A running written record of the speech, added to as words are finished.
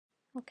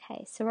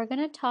Okay, so we're going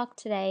to talk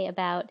today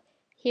about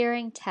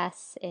hearing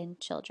tests in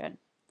children.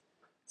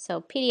 So,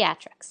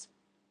 pediatrics.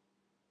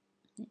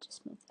 Let me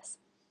just move this.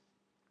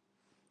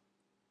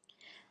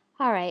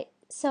 All right,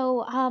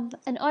 so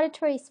an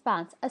auditory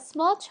response. A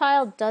small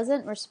child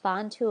doesn't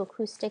respond to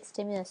acoustic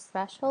stimulus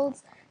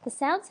thresholds. The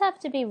sounds have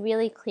to be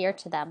really clear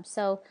to them.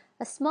 So,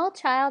 a small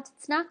child,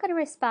 it's not going to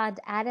respond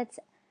at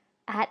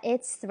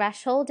its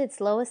threshold, its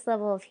lowest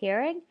level of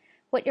hearing.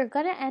 What you're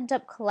going to end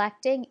up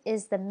collecting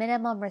is the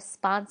minimum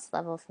response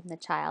level from the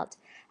child.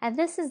 And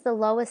this is the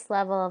lowest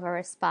level of a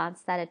response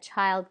that a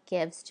child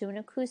gives to an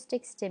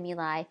acoustic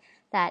stimuli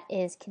that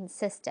is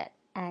consistent.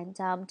 And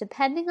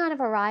depending on a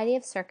variety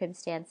of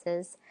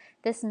circumstances,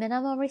 this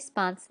minimum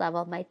response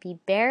level might be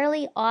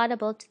barely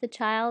audible to the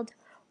child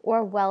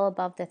or well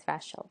above the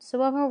threshold. So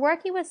when we're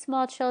working with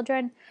small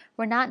children,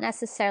 we're not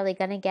necessarily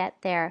going to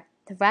get their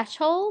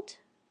threshold.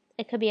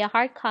 It could be a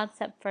hard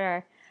concept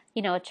for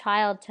a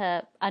child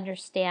to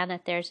understand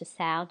that there's a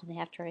sound and they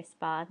have to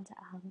respond.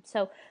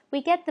 So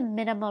we get the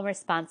minimum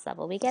response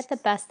level. We get the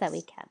best that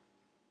we can.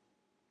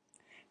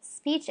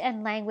 Speech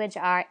and language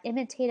are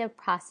imitative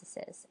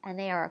processes, and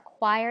they are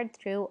acquired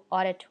through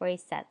auditory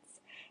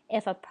sense.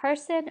 If a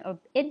person or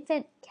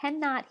infant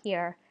cannot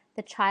hear,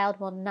 the child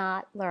will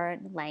not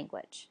learn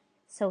language.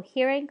 So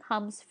hearing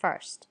comes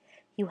first.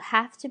 You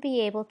have to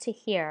be able to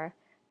hear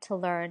to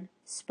learn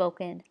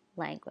spoken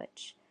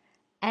language.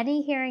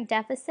 Any hearing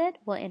deficit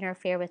will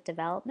interfere with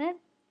development.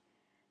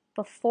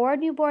 Before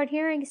newborn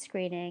hearing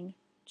screening,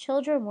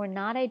 children were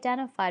not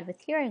identified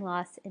with hearing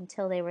loss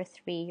until they were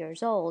 3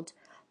 years old,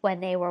 when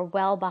they were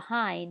well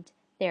behind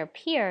their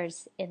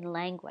peers in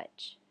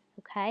language.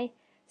 Okay?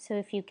 So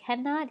if you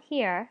cannot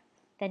hear,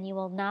 then you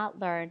will not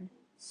learn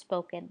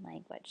spoken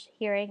language.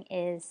 Hearing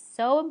is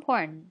so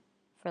important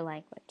for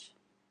language.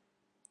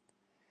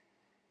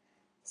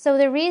 So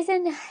the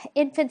reason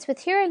infants with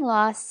hearing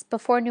loss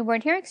before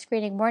newborn hearing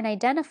screening weren't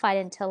identified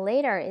until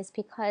later is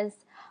because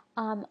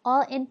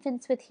all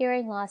infants with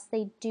hearing loss,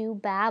 they do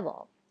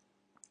babble.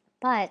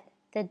 But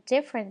the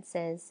difference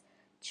is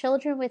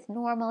children with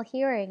normal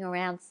hearing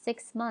around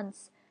 6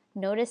 months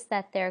notice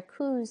that their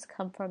coos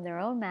come from their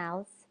own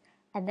mouths,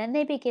 and then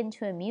they begin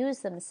to amuse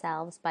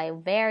themselves by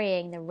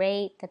varying the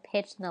rate, the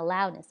pitch, and the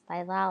loudness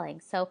by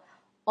lolling. So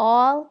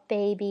all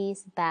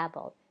babies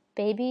babble.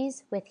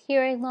 Babies with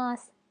hearing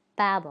loss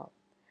babble.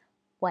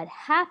 What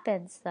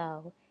happens,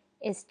 though,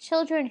 is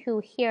children who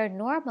hear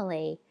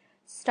normally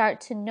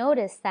start to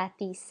notice that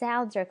these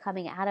sounds are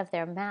coming out of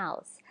their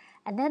mouths,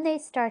 and then they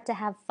start to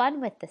have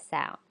fun with the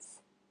sounds.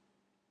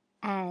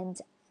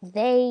 And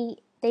they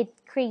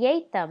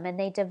create them and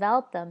they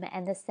develop them,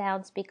 and the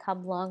sounds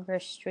become longer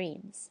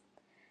streams.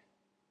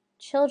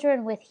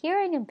 Children with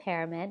hearing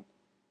impairment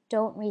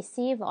don't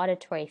receive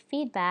auditory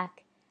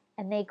feedback,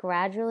 and they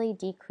gradually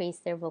decrease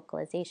their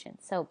vocalization.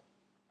 So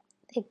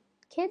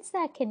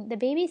the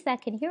babies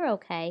that can hear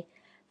okay,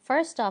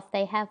 first off,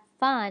 they have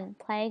fun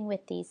playing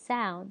with these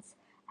sounds,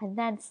 and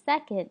then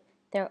second,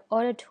 they're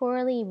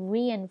auditorily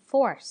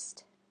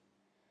reinforced.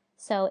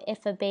 So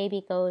if a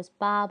baby goes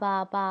ba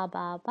ba ba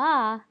ba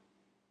ba,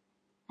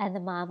 and the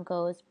mom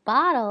goes,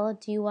 bottle,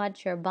 do you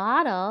want your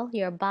bottle,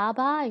 your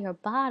baba, your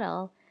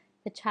bottle,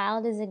 the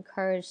child is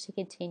encouraged to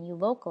continue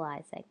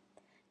vocalizing.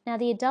 Now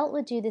the adult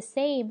would do the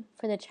same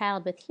for the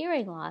child with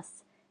hearing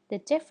loss. The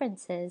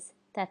difference is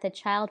that the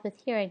child with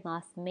hearing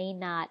loss may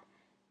not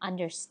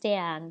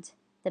understand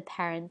the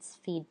parent's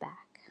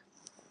feedback.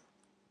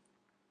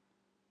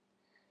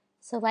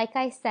 So like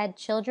I said,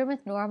 children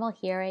with normal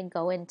hearing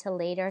go into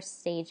later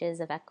stages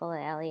of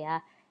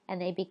echolalia,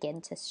 and they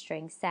begin to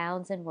string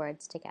sounds and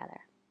words together.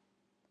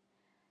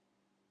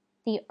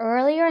 The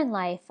earlier in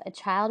life a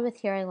child with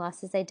hearing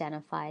loss is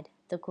identified,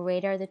 the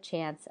greater the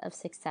chance of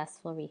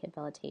successful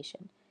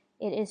rehabilitation.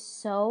 It is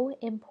so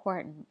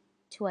important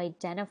to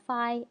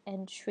identify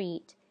and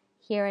treat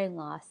hearing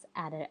loss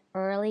at an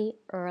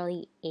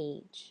early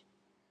age.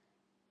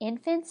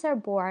 Infants are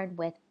born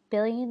with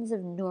billions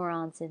of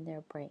neurons in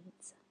their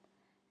brains.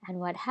 And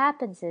what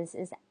happens is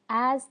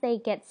as they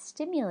get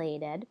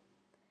stimulated,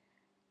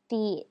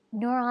 the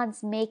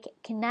neurons make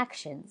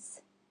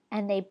connections,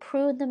 and they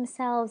prune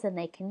themselves, and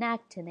they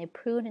connect, and they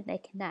prune, and they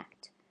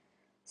connect.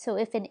 So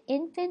if an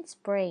infant's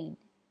brain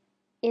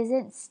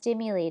isn't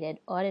stimulated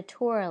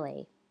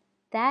auditorily,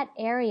 that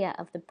area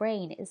of the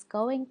brain is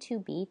going to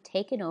be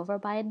taken over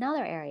by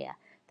another area.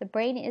 The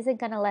brain isn't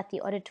going to let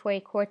the auditory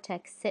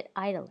cortex sit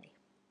idly.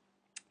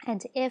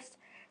 And if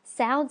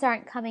sounds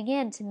aren't coming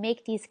in to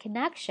make these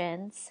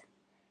connections,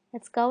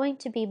 it's going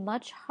to be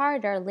much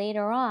harder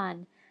later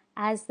on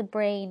as the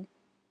brain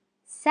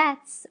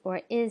sets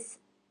or is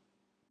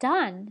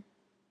done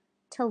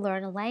to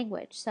learn a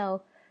language.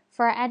 So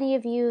for any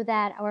of you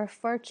that are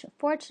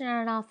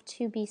fortunate enough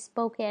to be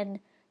spoken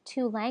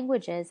 2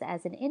 languages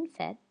as an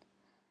infant,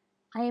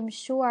 I am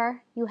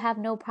sure you have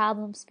no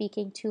problem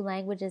speaking 2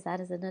 languages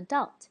as an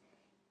adult,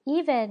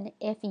 even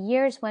if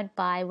years went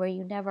by where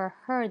you never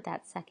heard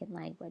that second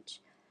language,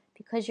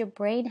 because your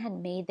brain had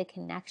made the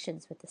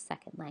connections with the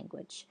second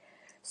language.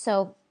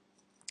 So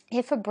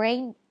if a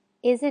brain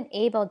isn't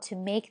able to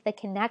make the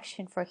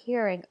connection for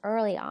hearing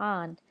early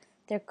on,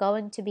 there are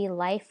going to be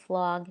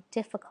lifelong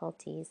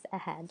difficulties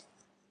ahead.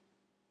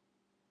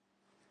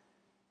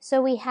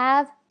 So we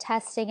have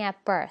testing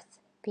at birth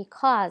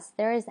because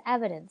there is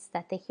evidence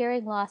that the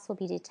hearing loss will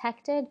be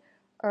detected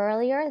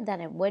earlier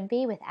than it would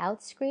be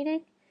without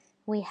screening.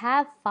 We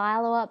have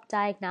follow-up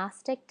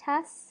diagnostic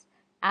tests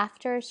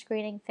after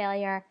screening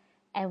failure,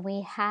 and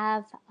we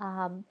have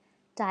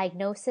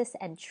diagnosis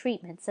and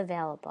treatments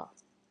available.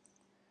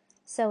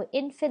 So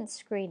infant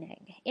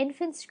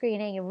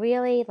screening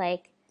really,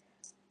 like,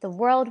 the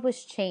world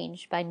was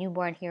changed by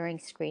newborn hearing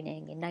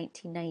screening in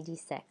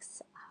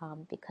 1996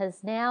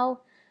 because now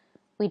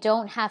we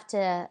don't have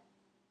to,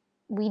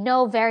 we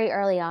know very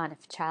early on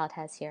if a child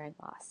has hearing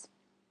loss.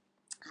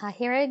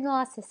 Hearing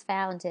loss is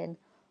found in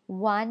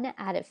 1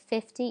 out of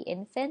 50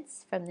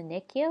 infants from the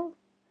NICU.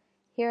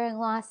 Hearing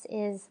loss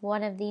is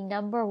one of the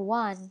number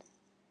 1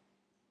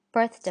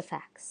 birth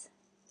defects.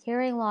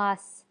 Hearing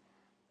loss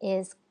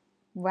is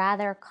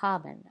rather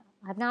common.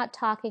 I'm not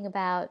talking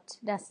about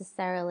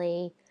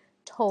necessarily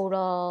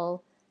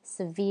total,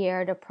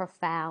 severe to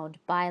profound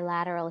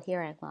bilateral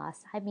hearing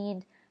loss. I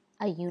mean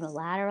a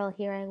unilateral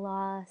hearing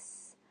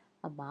loss,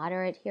 a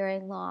moderate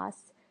hearing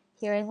loss.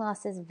 Hearing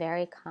loss is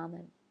very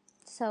common.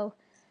 So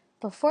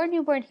before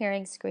newborn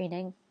hearing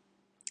screening,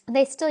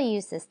 they still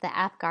use this, the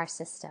APGAR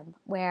system,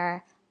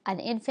 where an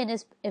infant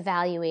is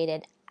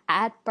evaluated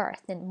at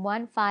birth in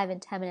 1, 5,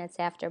 and 10 minutes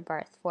after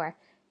birth for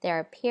their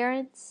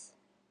appearance,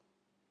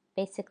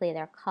 basically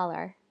their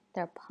color,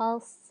 their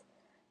pulse,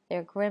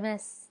 their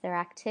grimace, their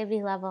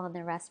activity level, and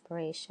their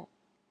respiration.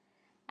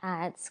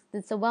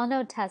 It's a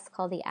well-known test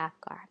called the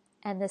APGAR.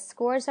 And the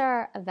scores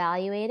are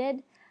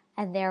evaluated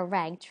and they're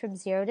ranked from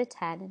 0 to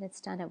 10, and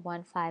it's done at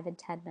 1, 5, and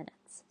 10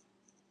 minutes.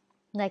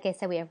 Like I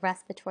said, we have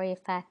respiratory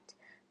effect,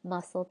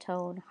 muscle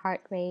tone,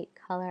 heart rate,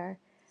 color,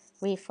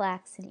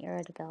 reflex, and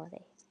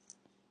irritability.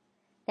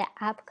 The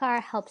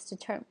APGAR helps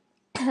determine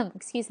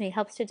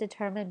helps to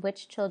determine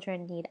which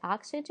children need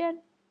oxygen,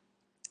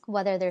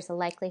 whether there's a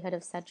likelihood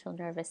of central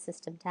nervous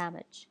system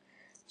damage.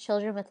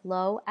 Children with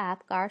low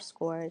APGAR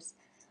scores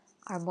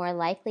are more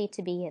likely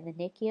to be in the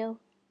NICU,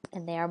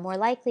 and they are more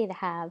likely to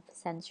have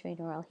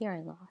sensorineural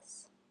hearing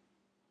loss.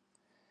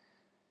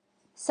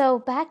 So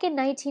back in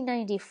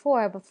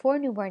 1994, before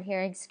newborn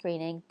hearing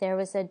screening, there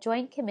was a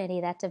joint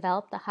committee that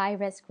developed the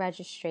high-risk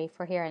registry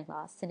for hearing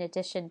loss in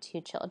addition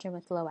to children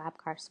with low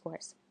APGAR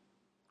scores.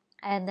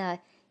 And the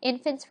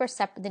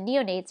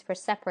neonates were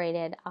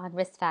separated on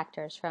risk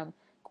factors from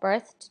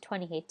birth to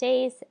 28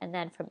 days and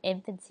then from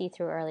infancy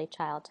through early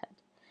childhood.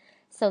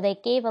 So they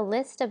gave a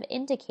list of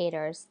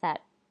indicators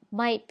that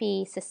might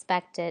be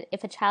suspected.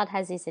 If a child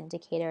has these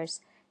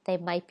indicators, they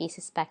might be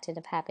suspected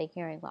of having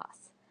hearing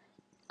loss.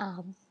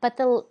 But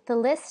the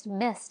list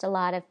missed a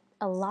lot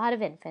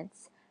of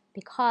infants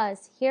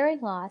because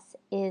hearing loss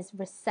is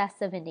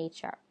recessive in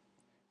nature.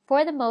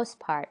 For the most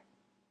part,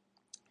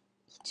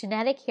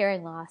 genetic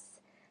hearing loss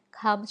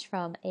comes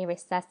from a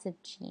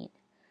recessive gene.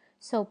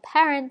 So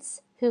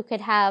parents who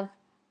could have,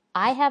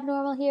 I have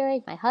normal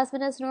hearing, my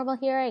husband has normal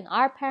hearing,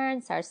 our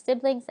parents, our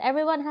siblings,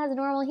 everyone has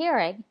normal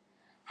hearing.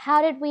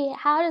 How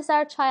does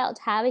our child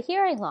have a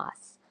hearing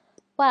loss?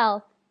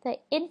 Well, the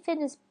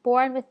infant is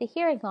born with the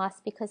hearing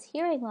loss because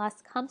hearing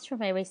loss comes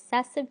from a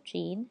recessive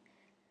gene,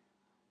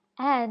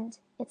 and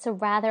it's a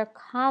rather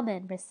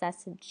common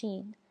recessive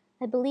gene.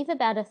 I believe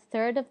about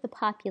 1/3 of the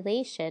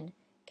population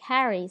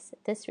carries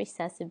this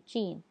recessive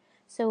gene.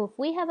 So if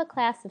we have a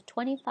class of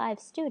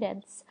 25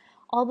 students,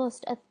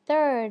 almost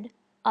 1/3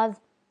 of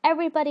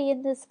everybody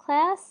in this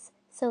class,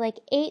 so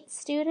like 8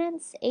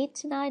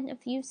 to 9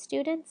 of you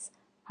students,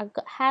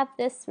 have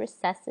this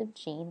recessive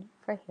gene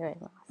for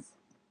hearing loss.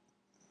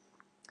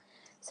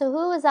 So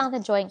who was on the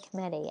joint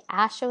committee?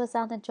 ASHA was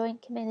on the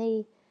joint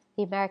committee,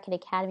 the American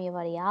Academy of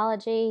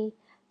Audiology,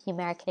 the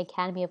American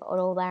Academy of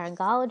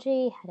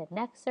Otolaryngology, head and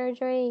neck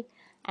surgery,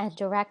 and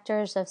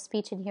directors of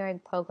speech and hearing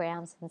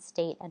programs in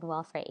state and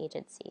welfare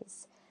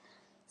agencies.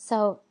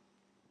 So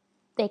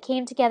they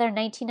came together in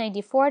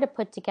 1994 to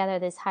put together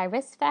these high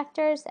risk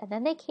factors, and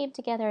then they came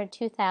together in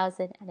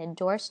 2000 and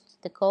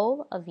endorsed the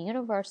goal of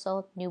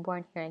universal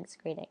newborn hearing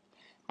screening.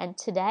 And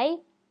today,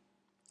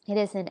 it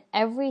is in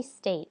every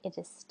state. It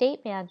is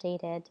state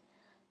mandated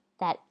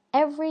that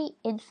every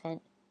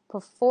infant,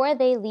 before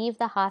they leave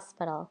the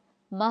hospital,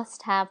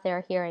 must have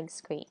their hearing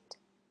screened.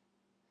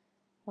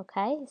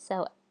 Okay,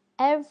 so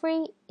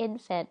every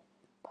infant,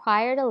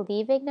 prior to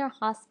leaving their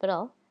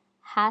hospital,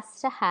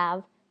 has to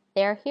have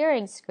their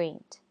hearing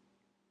screened.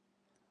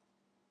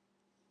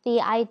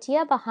 The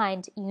idea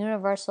behind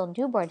universal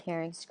newborn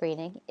hearing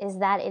screening is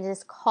that it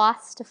is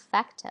cost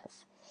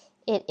effective.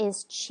 It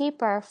is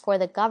cheaper for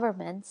the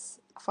governments,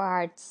 for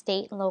our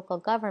state and local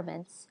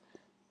governments,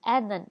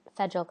 and the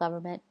federal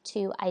government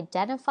to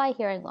identify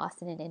hearing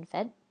loss in an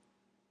infant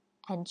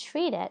and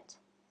treat it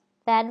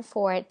than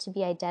for it to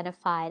be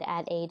identified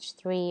at age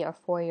 3 or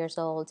 4 years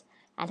old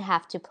and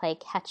have to play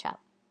catch up.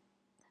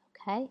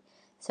 Okay?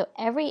 So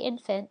every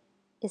infant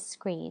is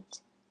screened.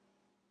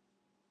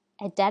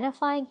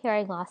 Identifying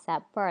hearing loss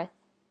at birth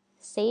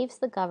saves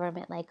the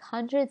government like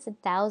hundreds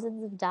and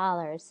thousands of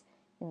dollars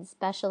in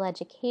special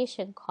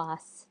education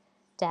costs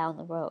down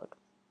the road.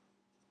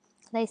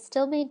 They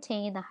still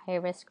maintain the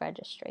high-risk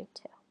registry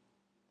too.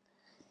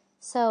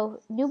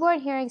 So newborn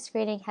hearing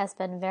screening has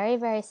been very,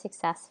 very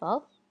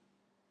successful,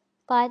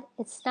 but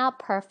it's not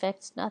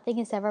perfect. Nothing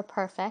is ever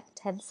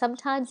perfect, and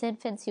sometimes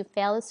infants who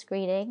fail the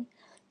screening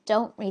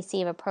don't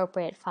receive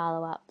appropriate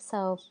follow-up.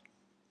 So,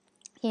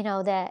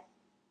 that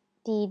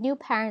the new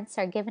parents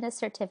are given a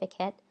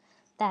certificate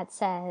that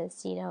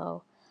says,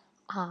 your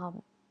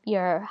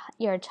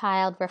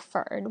child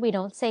referred. We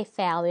don't say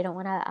fail. We don't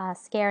want to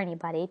scare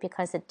anybody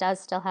because it does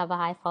still have a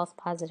high false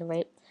positive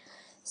rate.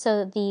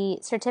 So the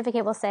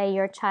certificate will say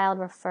your child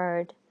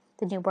referred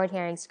the newborn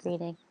hearing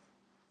screening.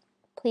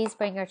 Please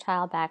bring your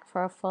child back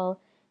for a full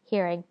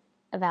hearing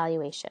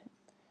evaluation.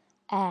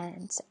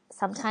 And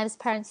sometimes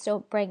parents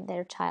don't bring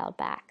their child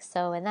back.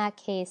 So in that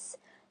case,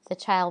 the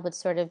child would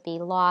sort of be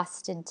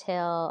lost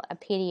until a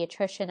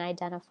pediatrician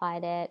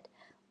identified it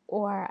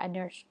or a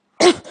nurse,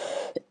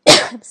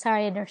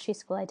 a nursery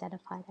school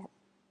identified it.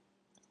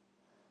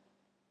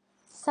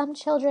 Some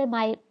children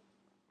might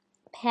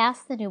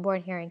pass the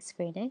newborn hearing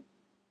screening,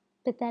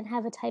 but then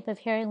have a type of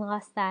hearing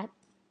loss that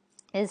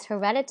is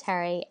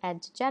hereditary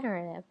and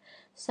degenerative.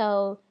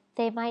 So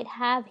they might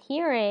have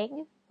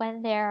hearing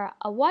when they're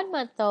a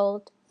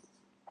 1-month-old,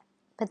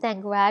 but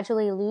then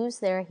gradually lose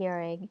their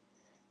hearing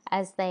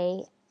as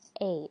they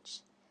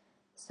age.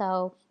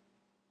 So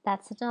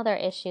that's another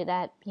issue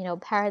that,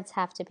 parents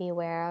have to be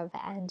aware of,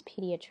 and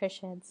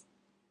pediatricians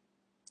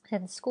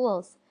and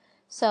schools.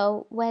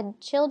 So when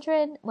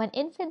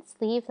infants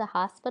leave the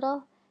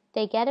hospital,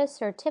 they get a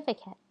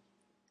certificate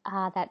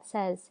that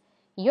says,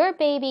 your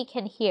baby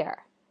can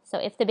hear. So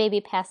if the baby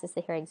passes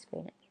the hearing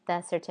screening,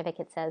 the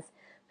certificate says,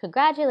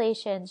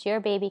 congratulations, your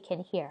baby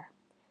can hear.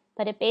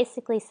 But it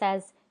basically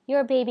says,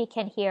 your baby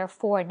can hear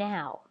for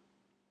now.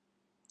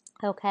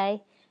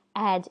 Okay?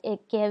 And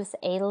it gives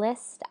a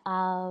list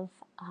of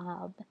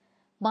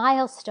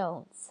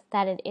milestones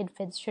that an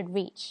infant should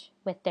reach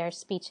with their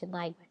speech and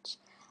language.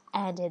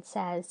 And it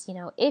says,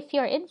 if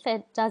your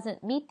infant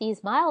doesn't meet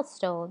these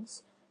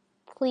milestones,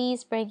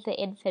 please bring the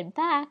infant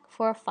back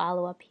for a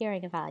follow-up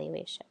hearing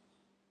evaluation.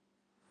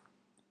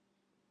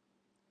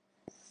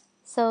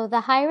 So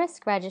the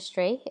high-risk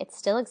registry, it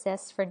still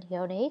exists for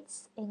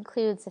neonates,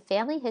 includes a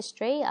family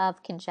history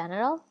of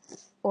congenital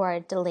or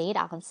delayed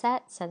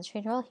onset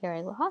sensorineural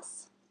hearing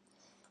loss,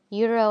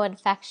 utero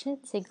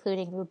infections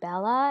including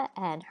rubella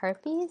and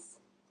herpes,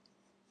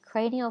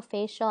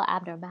 craniofacial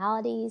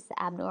abnormalities,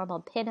 abnormal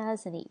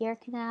pinnas in the ear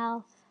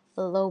canal,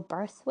 low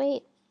birth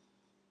weight.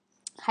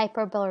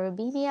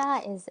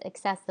 Hyperbilirubinemia is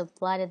excessive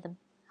blood in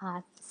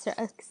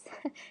the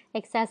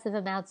excessive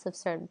amounts of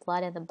certain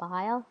blood in the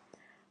bile.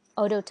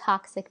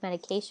 Ototoxic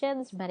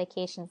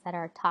medications that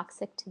are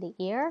toxic to the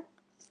ear.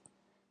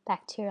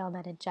 Bacterial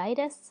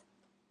meningitis.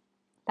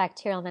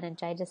 Bacterial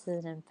meningitis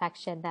is an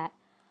infection that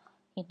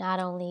not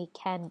only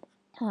can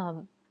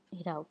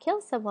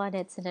kill someone,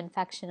 it's an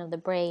infection of the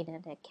brain,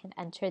 and it can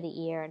enter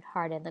the ear and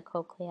harden the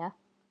cochlea.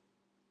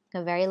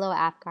 A very low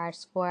APGAR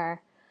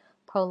score,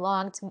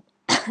 prolonged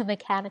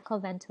mechanical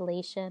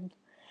ventilation,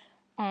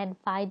 and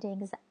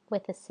findings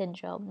with a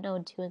syndrome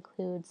known to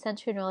include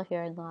sensorineural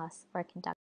hearing loss or conductive